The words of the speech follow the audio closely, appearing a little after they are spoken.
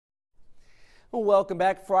Welcome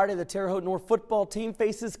back. Friday, the Terre Haute North football team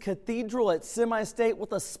faces Cathedral at semi-state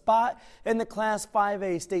with a spot in the Class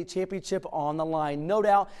 5A state championship on the line. No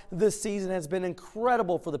doubt this season has been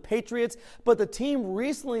incredible for the Patriots, but the team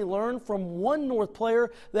recently learned from one North player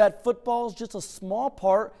that football is just a small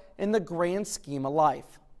part in the grand scheme of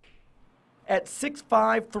life. At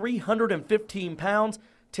 6'5", 315 pounds,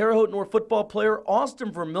 Terre Haute North football player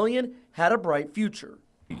Austin Vermillion had a bright future.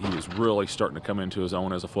 He was really starting to come into his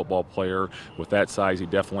own as a football player. With that size, he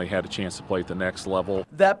definitely had a chance to play at the next level.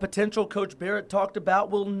 That potential Coach Barrett talked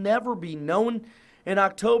about will never be known. In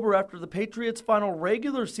October, after the Patriots' final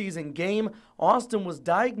regular season game, Austin was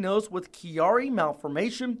diagnosed with Chiari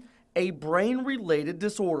malformation, a brain-related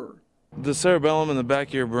disorder. The cerebellum in the back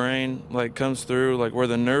of your brain comes through where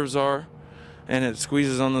the nerves are, and it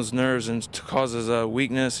squeezes on those nerves and causes a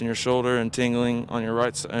weakness in your shoulder and tingling on your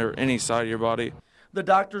right side or any side of your body. The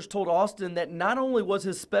doctors told Austin that not only was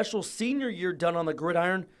his special senior year done on the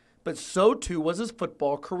gridiron, but so too was his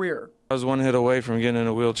football career. I was one hit away from getting in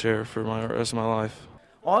a wheelchair for the rest of my life.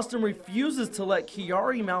 Austin refuses to let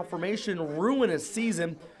Chiari malformation ruin his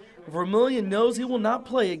season. Vermillion knows he will not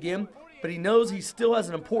play again, but he knows he still has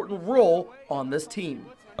an important role on this team.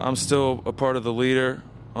 I'm still a part of the leader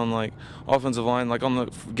on offensive line. On the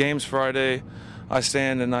games Friday, I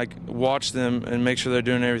stand and watch them and make sure they're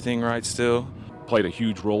doing everything right still. Played a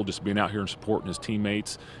huge role just being out here and supporting his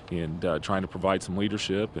teammates and trying to provide some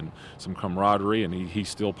leadership and some camaraderie, and he's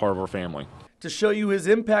still part of our family. To show you his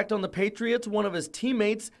impact on the Patriots, one of his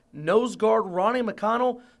teammates, nose guard Ronnie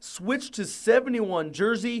McConnell, switched his 71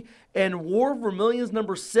 jersey and wore Vermillion's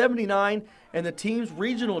number 79 in the team's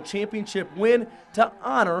regional championship win to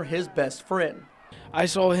honor his best friend. I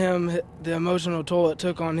saw him, the emotional toll it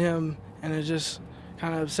took on him, and it just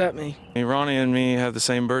kind of upset me. Ronnie and me have the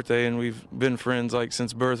same birthday, and we've been friends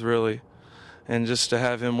since birth, really. And just to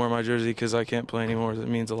have him wear my jersey because I can't play anymore, it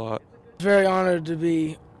means a lot. I'm very honored to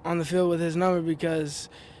be on the field with his number because,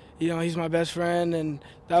 he's my best friend, and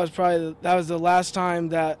that was the last time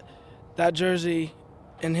that jersey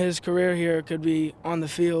in his career here could be on the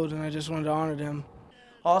field, and I just wanted to honor him.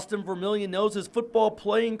 Austin Vermillion knows his football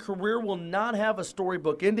playing career will not have a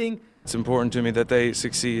storybook ending. It's important to me that they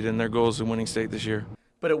succeed in their goals of winning state this year.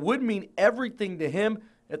 But it would mean everything to him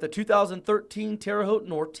if the 2013 Terre Haute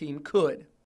North team could.